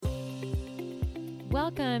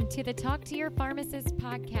Welcome to the Talk to Your Pharmacist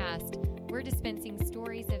podcast. We're dispensing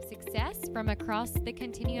stories of success from across the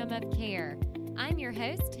continuum of care. I'm your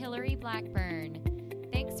host, Hillary Blackburn.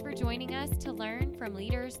 Thanks for joining us to learn from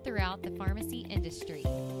leaders throughout the pharmacy industry.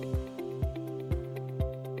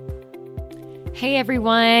 Hey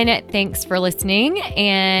everyone, thanks for listening,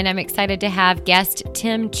 and I'm excited to have guest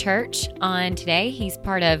Tim Church on today. He's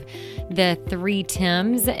part of the 3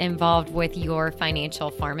 Tims involved with Your Financial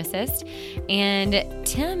Pharmacist, and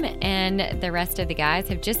Tim and the rest of the guys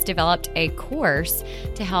have just developed a course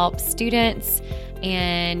to help students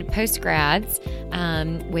and postgrads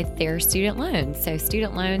with their student loans. So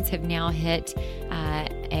student loans have now hit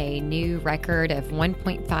a new record of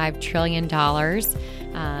 $1.5 trillion.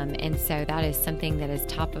 And so that is something that is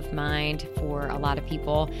top of mind for a lot of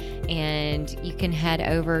people. And you can head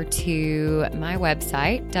over to my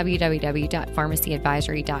website,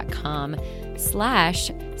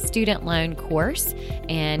 www.pharmacyadvisory.com/student loan course.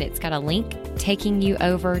 And it's got a link taking you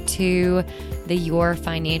over to the Your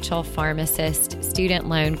Financial Pharmacist student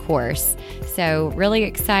loan course. So really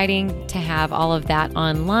exciting to have all of that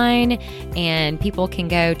online, and people can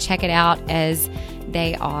go check it out as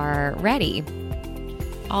they are ready.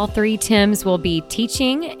 All 3 Tims will be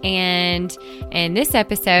teaching, and in this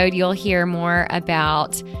episode, you'll hear more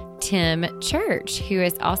about Tim Church, who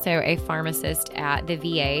is also a pharmacist at the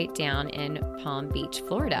VA down in Palm Beach,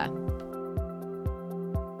 Florida.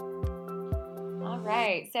 All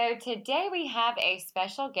right, so today we have a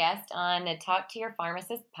special guest on the Talk to Your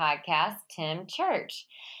Pharmacist podcast, Tim Church.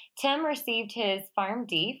 Tim received his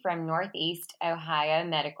PharmD from Northeast Ohio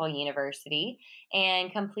Medical University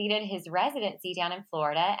and completed his residency down in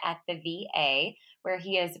Florida at the VA, where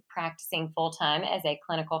he is practicing full-time as a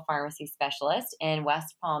clinical pharmacy specialist in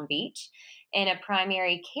West Palm Beach in a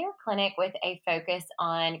primary care clinic with a focus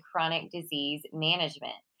on chronic disease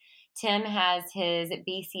management. Tim has his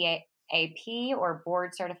BCAP, or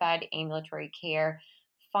Board Certified Ambulatory Care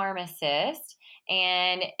Pharmacist,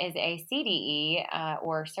 and is a CDE,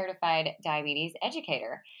 or Certified Diabetes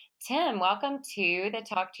Educator. Tim, welcome to the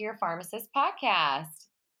Talk to Your Pharmacist podcast.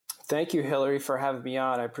 Thank you, Hillary, for having me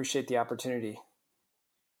on. I appreciate the opportunity.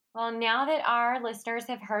 Well, now that our listeners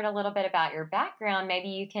have heard a little bit about your background, maybe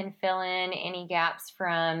you can fill in any gaps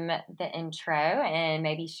from the intro and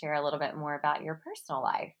maybe share a little bit more about your personal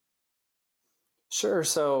life. Sure.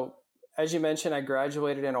 So, as you mentioned, I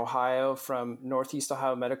graduated in Ohio from Northeast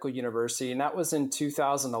Ohio Medical University, and that was in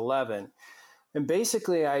 2011. And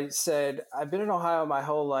basically, I said, I've been in Ohio my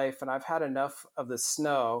whole life, and I've had enough of the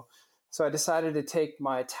snow. So I decided to take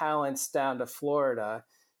my talents down to Florida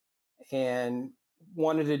and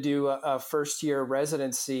wanted to do a first-year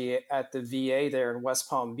residency at the VA there in West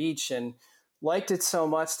Palm Beach, and liked it so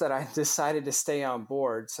much that I decided to stay on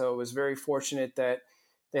board. So it was very fortunate that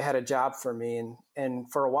they had a job for me. And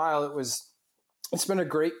for a while, it's been a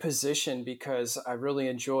great position because I really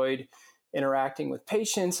enjoyed interacting with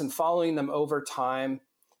patients and following them over time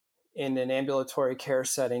in an ambulatory care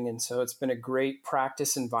setting. And so it's been a great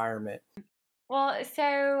practice environment. Well,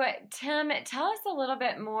 so Tim, tell us a little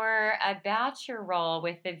bit more about your role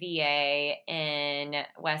with the VA in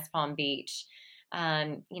West Palm Beach.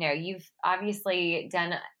 You've obviously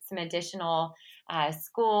done some additional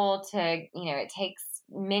school to, it takes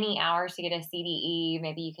many hours to get a CDE.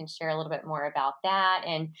 Maybe you can share a little bit more about that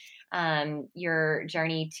and your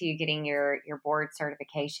journey to getting your board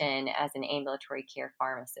certification as an ambulatory care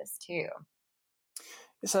pharmacist too.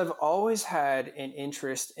 Yes, I've always had an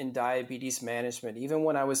interest in diabetes management. Even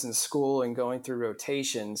when I was in school and going through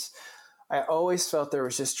rotations, I always felt there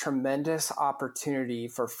was just tremendous opportunity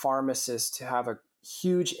for pharmacists to have a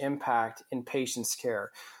huge impact in patients'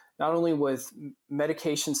 care, not only with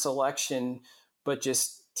medication selection, but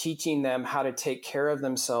just teaching them how to take care of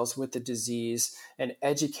themselves with the disease and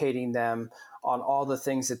educating them on all the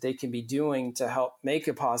things that they can be doing to help make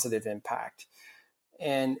a positive impact.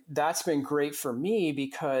 And that's been great for me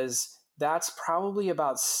because that's probably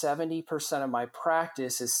about 70% of my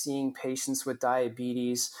practice is seeing patients with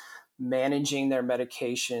diabetes, managing their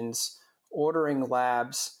medications, ordering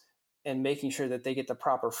labs, and making sure that they get the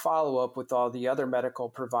proper follow-up with all the other medical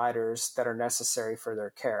providers that are necessary for their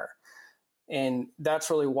care. And that's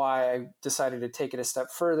really why I decided to take it a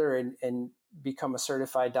step further and become a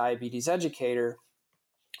certified diabetes educator,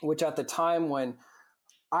 which at the time when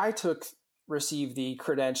I received the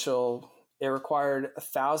credential, it required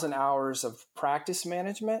 1,000 hours of practice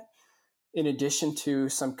management in addition to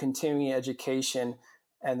some continuing education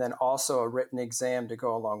and then also a written exam to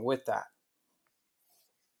go along with that.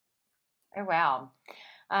 Oh, wow.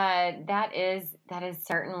 That is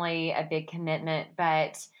certainly a big commitment,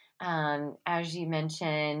 but As you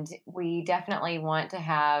mentioned, we definitely want to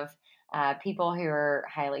have people who are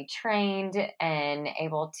highly trained and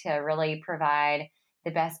able to really provide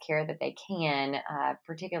the best care that they can,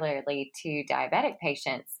 particularly to diabetic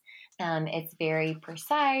patients. It's very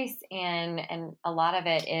precise, and a lot of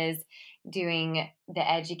it is doing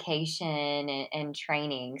the education and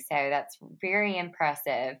training. So that's very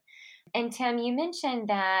impressive. And Tim, you mentioned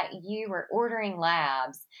that you were ordering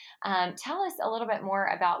labs. Tell us a little bit more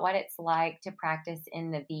about what it's like to practice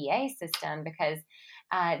in the VA system, because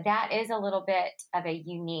that is a little bit of a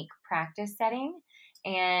unique practice setting.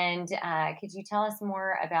 And could you tell us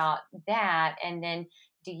more about that? And then,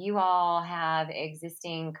 do you all have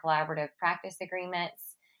existing collaborative practice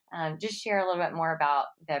agreements? Just share a little bit more about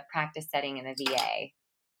the practice setting in the VA.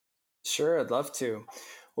 Sure, I'd love to.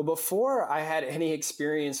 Well, before I had any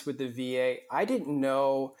experience with the VA, I didn't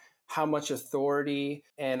know how much authority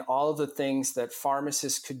and all of the things that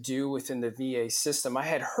pharmacists could do within the VA system. I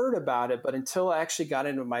had heard about it, but until I actually got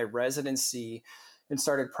into my residency and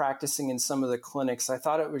started practicing in some of the clinics, I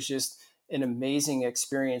thought it was just an amazing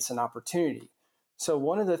experience and opportunity. So,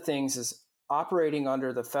 one of the things is operating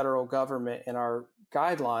under the federal government and our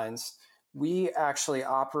guidelines, we actually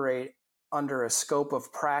operate under a scope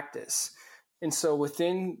of practice. And so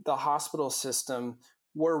within the hospital system,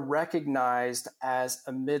 we're recognized as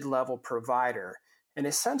a mid-level provider. And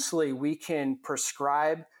essentially, we can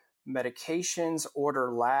prescribe medications,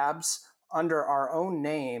 order labs under our own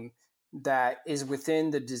name that is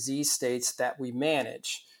within the disease states that we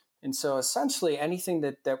manage. And so essentially, anything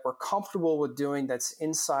that we're comfortable with doing that's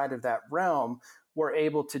inside of that realm, we're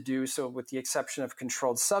able to do so, with the exception of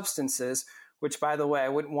controlled substances, which, by the way, I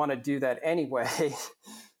wouldn't want to do that anyway.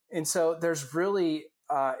 And so there's really,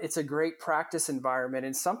 it's a great practice environment,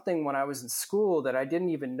 and something when I was in school that I didn't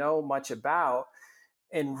even know much about.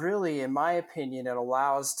 And really, in my opinion, it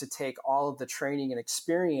allows to take all of the training and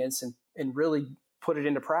experience and really put it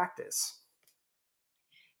into practice.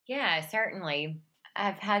 Yeah, certainly.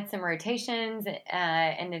 I've had some rotations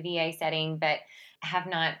in the VA setting, but have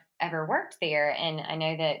not ever worked there. And I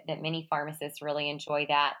know that many pharmacists really enjoy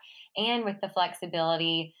that. And with the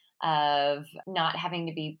flexibility of not having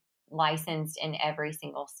to be licensed in every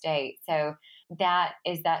single state. So that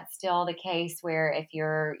still the case where if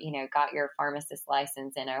you're, got your pharmacist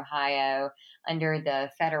license in Ohio under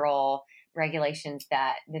the federal regulations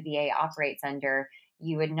that the VA operates under,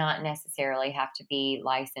 you would not necessarily have to be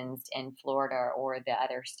licensed in Florida or the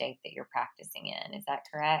other state that you're practicing in. Is that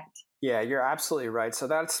correct? Yeah, you're absolutely right. So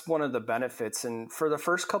that's one of the benefits. And for the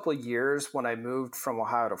first couple of years when I moved from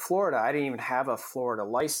Ohio to Florida, I didn't even have a Florida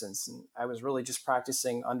license. And I was really just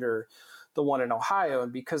practicing under the one in Ohio.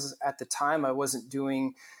 And because at the time I wasn't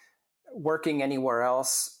working anywhere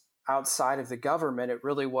else outside of the government, it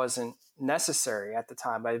really wasn't necessary at the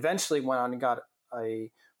time. I eventually went on and got a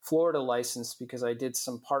Florida license because I did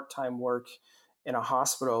some part-time work in a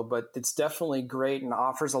hospital, but it's definitely great and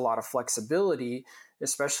offers a lot of flexibility,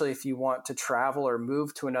 especially if you want to travel or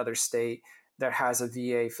move to another state that has a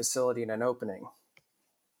VA facility and an opening.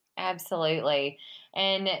 Absolutely.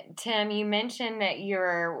 And Tim, you mentioned that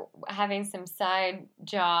you're having some side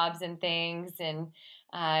jobs and things, and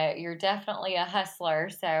you're definitely a hustler.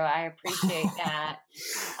 So I appreciate that.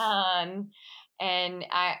 Um, and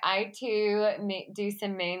I too do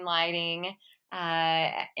some moonlighting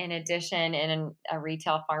in addition in a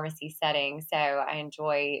retail pharmacy setting. So I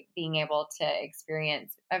enjoy being able to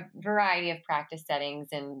experience a variety of practice settings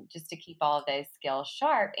and just to keep all of those skills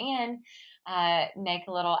sharp and make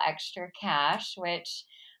a little extra cash, which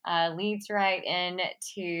leads right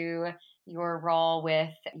into your role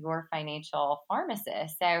with your financial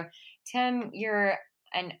pharmacist. So, Tim, you're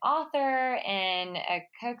an author and a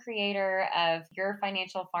co-creator of Your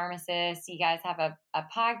Financial Pharmacist. You guys have a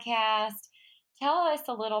podcast. Tell us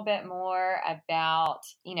a little bit more about,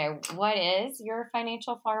 what is Your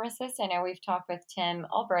Financial Pharmacist? I know we've talked with Tim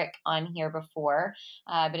Ulbrich on here before,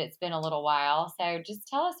 but it's been a little while. So just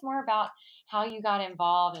tell us more about how you got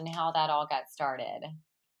involved and how that all got started.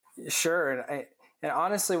 Sure. And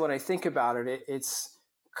honestly, when I think about it, it's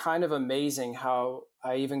kind of amazing how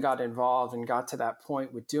I even got involved and got to that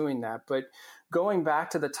point with doing that. But going back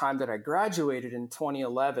to the time that I graduated in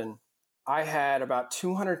 2011, I had about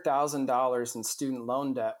 $200,000 in student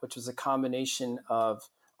loan debt, which was a combination of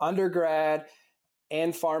undergrad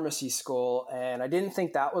and pharmacy school. And I didn't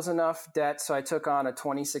think that was enough debt. So I took on a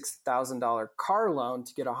 $26,000 car loan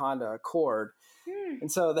to get a Honda Accord. And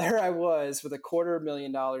so there I was with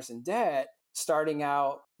 $250,000 in debt. starting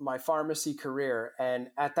out my pharmacy career. And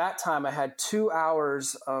at that time, I had 2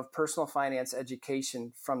 hours of personal finance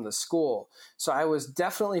education from the school. So I was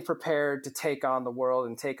definitely prepared to take on the world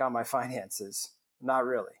and take on my finances. Not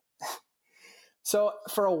really. So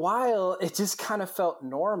for a while, it just kind of felt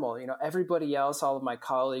normal. Everybody else, all of my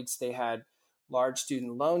colleagues, they had large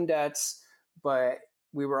student loan debts, but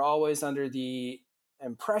we were always under the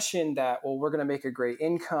impression that, well, we're going to make a great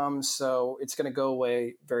income, so it's going to go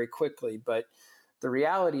away very quickly. But the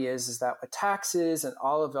reality is that with taxes and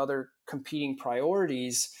all of the other competing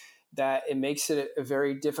priorities, that it makes it a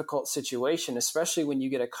very difficult situation, especially when you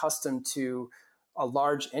get accustomed to a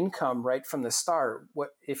large income right from the start. What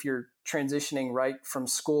if you're transitioning right from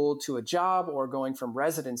school to a job or going from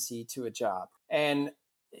residency to a job? And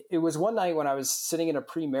it was one night when I was sitting in a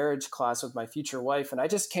pre-marriage class with my future wife, and I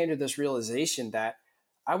just came to this realization that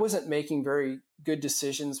I wasn't making very good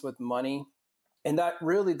decisions with money. And that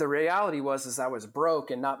really, the reality was I was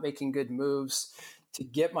broke and not making good moves to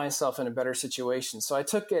get myself in a better situation. So I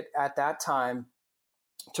took it at that time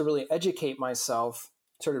to really educate myself,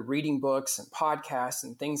 started reading books and podcasts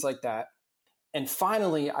and things like that. And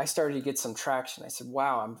finally, I started to get some traction. I said,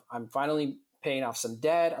 wow, I'm finally paying off some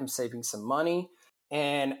debt. I'm saving some money.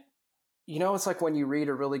 And it's like when you read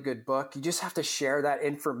a really good book, you just have to share that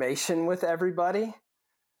information with everybody.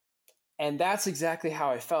 And that's exactly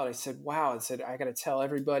how I felt. I said, wow, I got to tell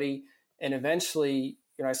everybody. And eventually,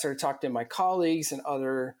 I started talking to my colleagues and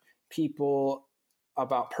other people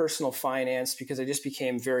about personal finance because I just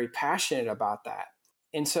became very passionate about that.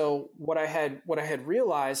 And so what I had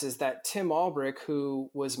realized is that Tim Albrick,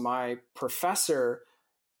 who was my professor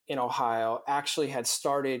in Ohio, actually had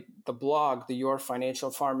started the blog, the Your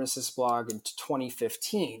Financial Pharmacist blog, in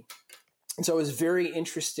 2015. And so I was very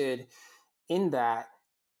interested in that.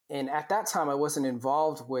 And at that time, I wasn't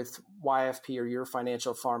involved with YFP or Your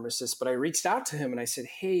Financial Pharmacist, but I reached out to him and I said,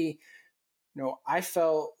 hey, I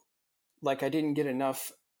felt like I didn't get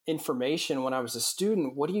enough information when I was a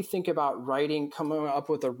student. What do you think about coming up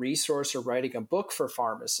with a resource or writing a book for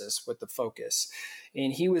pharmacists with the focus?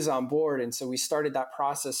 And he was on board. And so we started that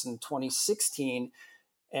process in 2016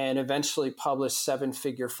 and eventually published Seven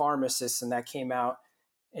Figure Pharmacists. And that came out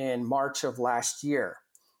in March of last year.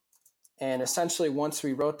 And essentially, once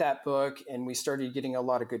we wrote that book and we started getting a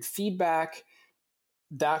lot of good feedback,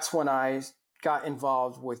 that's when I got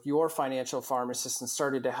involved with Your Financial Pharmacist and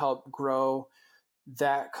started to help grow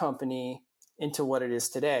that company into what it is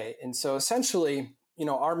today. And so essentially,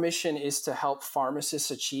 our mission is to help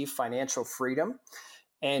pharmacists achieve financial freedom.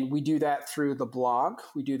 And we do that through the blog.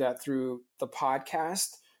 We do that through the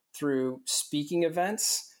podcast, through speaking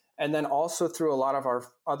events, and then also through a lot of our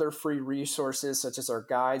other free resources, such as our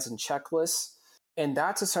guides and checklists. And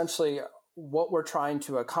that's essentially what we're trying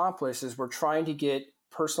to accomplish is we're trying to get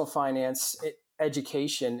personal finance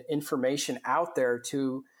education information out there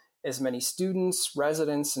to as many students,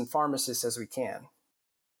 residents, and pharmacists as we can.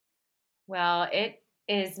 Well, it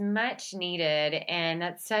is much needed, and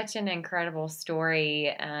that's such an incredible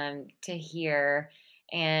story to hear.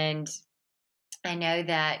 And I know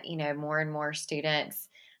that, more and more students,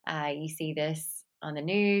 you see this on the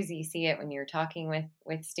news, you see it when you're talking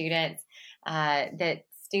with students, that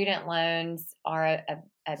student loans are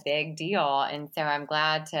a big deal. And so I'm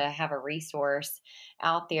glad to have a resource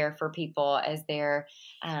out there for people as they're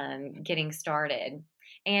getting started.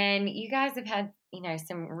 And you guys have had,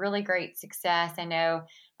 some really great success. I know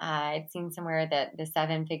I'd seen somewhere that the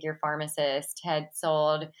Seven Figure Pharmacist had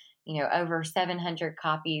sold, over 700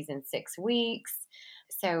 copies in 6 weeks.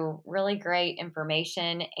 So really great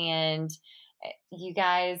information. And you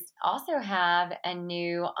guys also have a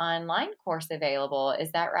new online course available.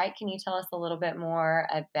 Is that right? Can you tell us a little bit more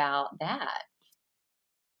about that?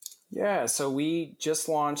 Yeah, so we just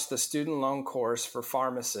launched the student loan course for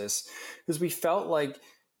pharmacists because we felt like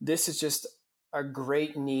this is just a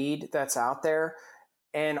great need that's out there.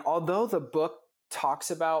 And although the book talks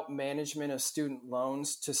about management of student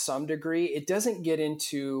loans to some degree, it doesn't get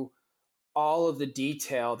into all of the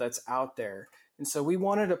detail that's out there. And so we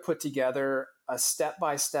wanted to put together a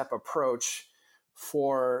step-by-step approach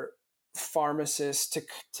for pharmacists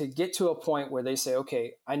to get to a point where they say,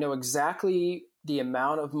 okay, I know exactly the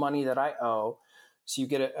amount of money that I owe. So you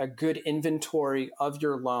get a good inventory of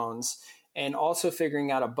your loans and also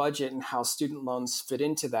figuring out a budget and how student loans fit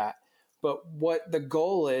into that. But what the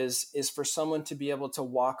goal is for someone to be able to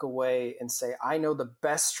walk away and say, I know the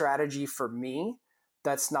best strategy for me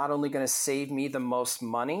that's not only going to save me the most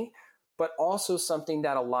money, but also something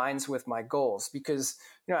that aligns with my goals. Because,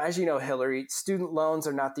 as you know, Hillary, student loans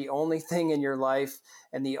are not the only thing in your life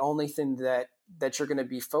and the only thing that that you're going to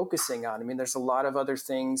be focusing on. I mean, there's a lot of other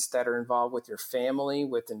things that are involved with your family,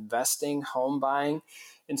 with investing, home buying.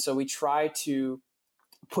 And so we try to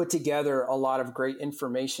put together a lot of great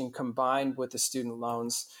information combined with the student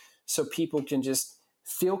loans so people can just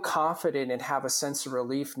feel confident and have a sense of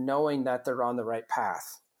relief knowing that they're on the right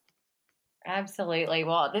path. Absolutely.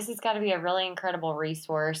 Well, this has got to be a really incredible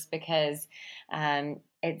resource because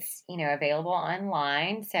it's, available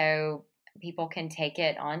online. So people can take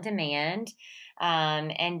it on demand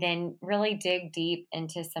and then really dig deep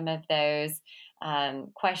into some of those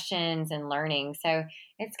questions and learning. So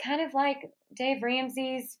it's kind of like Dave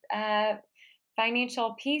Ramsey's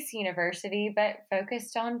Financial Peace University, but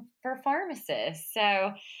focused on for pharmacists.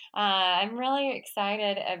 So I'm really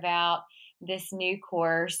excited about this new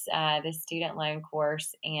course, this student loan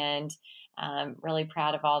course, and really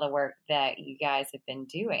proud of all the work that you guys have been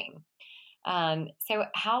doing. So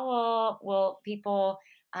how will people,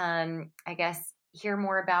 I guess, hear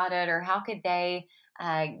more about it, or how could they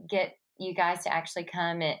get you guys to actually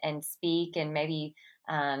come and speak and maybe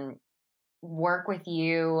work with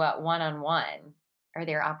you one-on-one? Are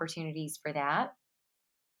there opportunities for that?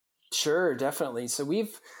 Sure, definitely. So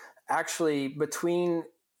we've actually, between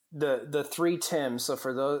the three Tims. So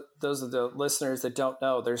for those of the listeners that don't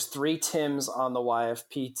know, there's three Tims on the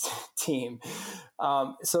YFP team.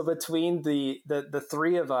 So between the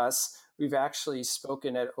three of us, we've actually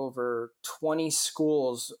spoken at over 20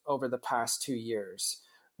 schools over the past 2 years,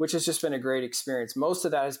 which has just been a great experience. Most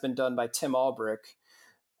of that has been done by Tim Albrick,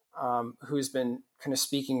 who's been kind of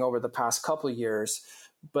speaking over the past couple of years.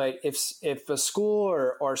 But if a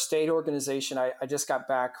school or state organization, I just got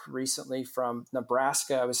back recently from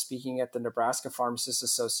Nebraska. I was speaking at the Nebraska Pharmacists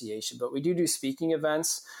Association, but we do speaking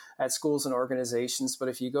events at schools and organizations. But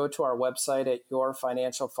if you go to our website at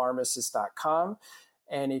yourfinancialpharmacist.com,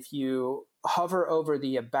 and if you hover over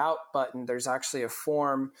the About button, there's actually a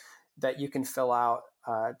form that you can fill out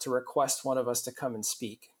to request one of us to come and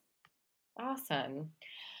speak. Awesome.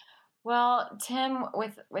 Well, Tim,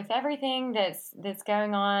 with everything that's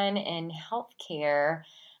going on in healthcare,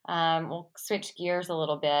 we'll switch gears a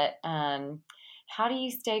little bit. How do you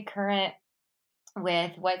stay current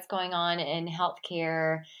with what's going on in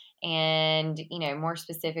healthcare, and more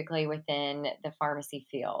specifically within the pharmacy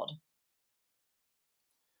field?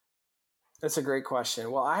 That's a great question.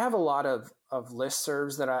 Well, I have a lot of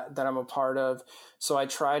listservs that I'm a part of, so I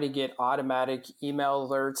try to get automatic email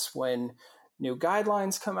alerts when new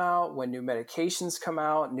guidelines come out, when new medications come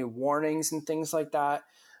out, new warnings and things like that.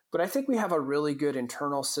 But I think we have a really good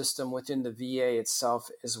internal system within the VA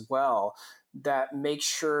itself as well that makes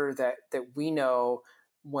sure that we know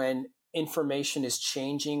when information is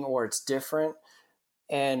changing or it's different.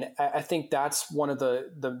 And I think that's one of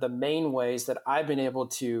the main ways that I've been able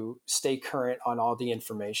to stay current on all the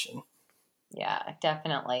information. Yeah,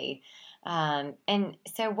 definitely. And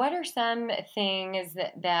so, what are some things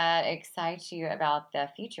that excite you about the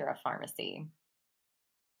future of pharmacy?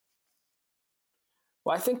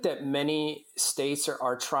 Well, I think that many states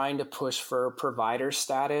are trying to push for provider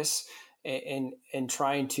status and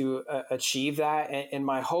trying to achieve that. And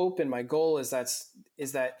my hope and my goal is that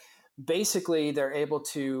basically they're able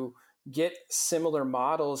to get similar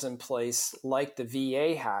models in place like the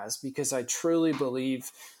VA has, because I truly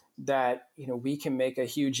believe that we can make a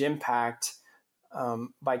huge impact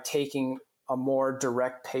by taking a more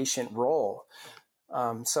direct patient role.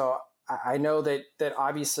 So I know that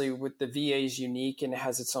obviously with the VA is unique and it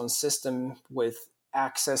has its own system with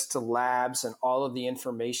access to labs and all of the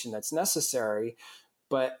information that's necessary.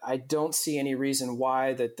 But I don't see any reason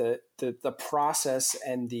why that the process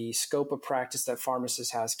and the scope of practice that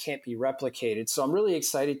pharmacist has can't be replicated. So I'm really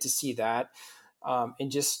excited to see that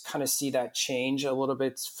and just kind of see that change a little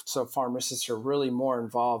bit, so pharmacists are really more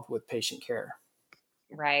involved with patient care.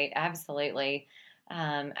 Right, absolutely.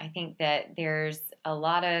 I think that there's a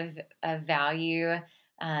lot of value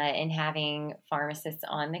in having pharmacists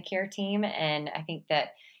on the care team, and I think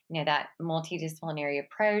that that multidisciplinary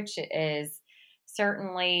approach is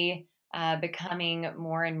certainly becoming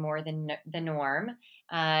more and more the norm.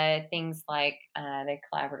 Things like the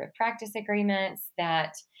collaborative practice agreements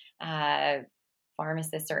that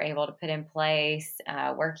pharmacists are able to put in place,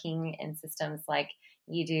 working in systems like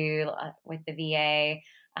you do with the VA.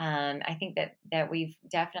 I think that we've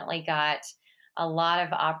definitely got a lot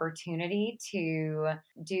of opportunity to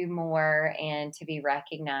do more and to be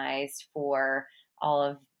recognized for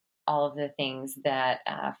all of the things that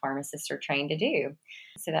pharmacists are trained to do.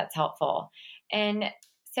 So that's helpful. And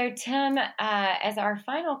so, Tim, as our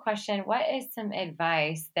final question, what is some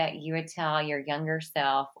advice that you would tell your younger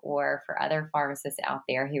self or for other pharmacists out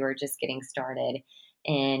there who are just getting started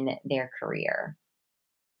in their career?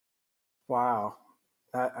 Wow.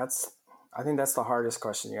 I think that's the hardest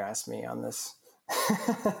question you asked me on this.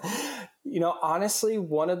 Honestly,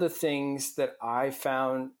 one of the things that I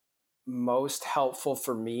found most helpful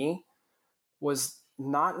for me was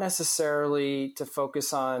not necessarily to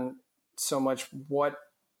focus on so much what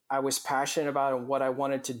I was passionate about and what I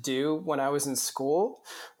wanted to do when I was in school,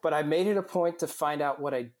 but I made it a point to find out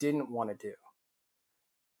what I didn't want to do.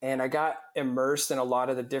 And I got immersed in a lot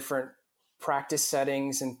of the different practice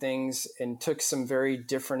settings and things and took some very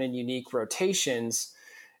different and unique rotations.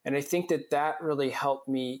 And I think that really helped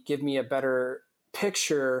me give me a better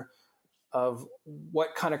picture of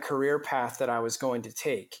what kind of career path that I was going to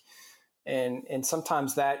take. And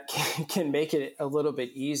sometimes that can make it a little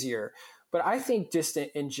bit easier. But I think just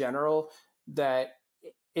in general, that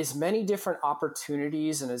as many different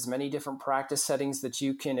opportunities and as many different practice settings that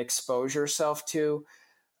you can expose yourself to,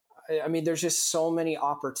 I mean, there's just so many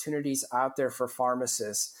opportunities out there for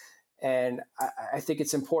pharmacists. And I think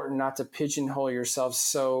it's important not to pigeonhole yourself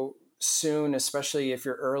so soon, especially if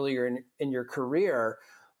you're earlier in your career,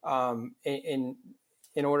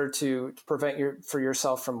 in order to prevent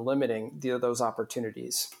yourself from limiting those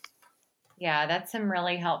opportunities. Yeah, that's some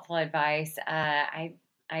really helpful advice. I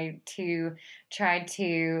too tried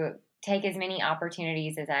to take as many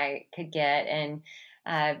opportunities as I could get, and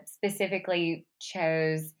specifically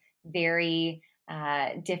chose very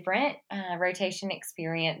different rotation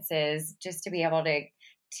experiences just to be able to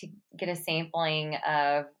get a sampling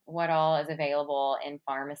of what all is available in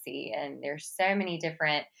pharmacy. And there's so many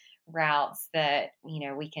different routes that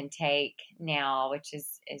we can take now, which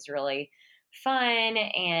is really fun,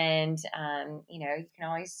 and you can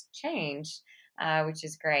always change, which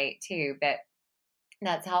is great too. But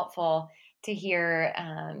that's helpful to hear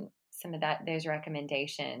some of those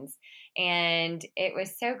recommendations. And it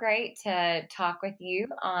was so great to talk with you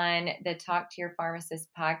on the Talk to Your Pharmacist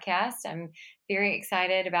podcast. I'm very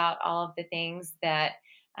excited about all of the things that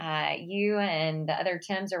you and the other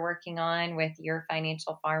Tims are working on with your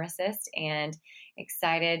financial pharmacist, and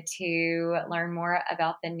excited to learn more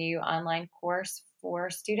about the new online course for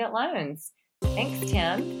student loans. Thanks,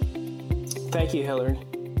 Tim. Thank you, Hillary.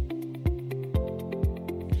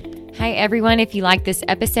 Hi, everyone. If you like this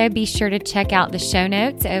episode, be sure to check out the show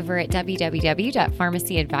notes over at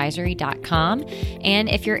www.pharmacyadvisory.com. And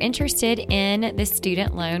if you're interested in the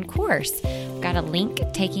student loan course, I've got a link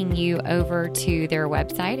taking you over to their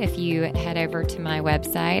website. If you head over to my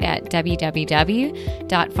website at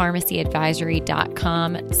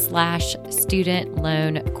www.pharmacyadvisory.com/student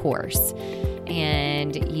loan course.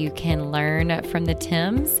 And you can learn from the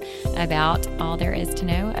Tims about all there is to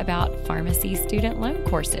know about pharmacy student loan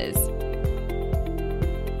courses.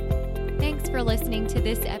 Thanks for listening to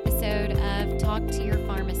this episode of Talk to Your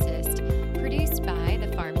Pharmacist, produced by the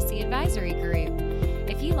Pharmacy Advisory Group.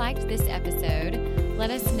 If you liked this episode, let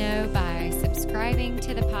us know by subscribing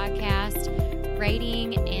to the podcast,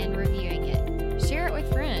 rating, and reviewing it. Share it with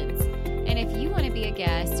friends. And if you want to be a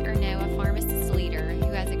guest or know a pharmacist leader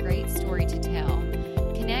who has a great story to tell,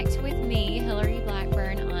 connect with me, Hillary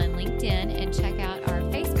Blackburn, on LinkedIn, and check out our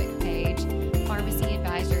Facebook page, Pharmacy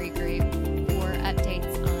Advisory Group, for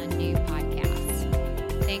updates on new podcasts.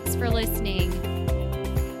 Thanks for listening.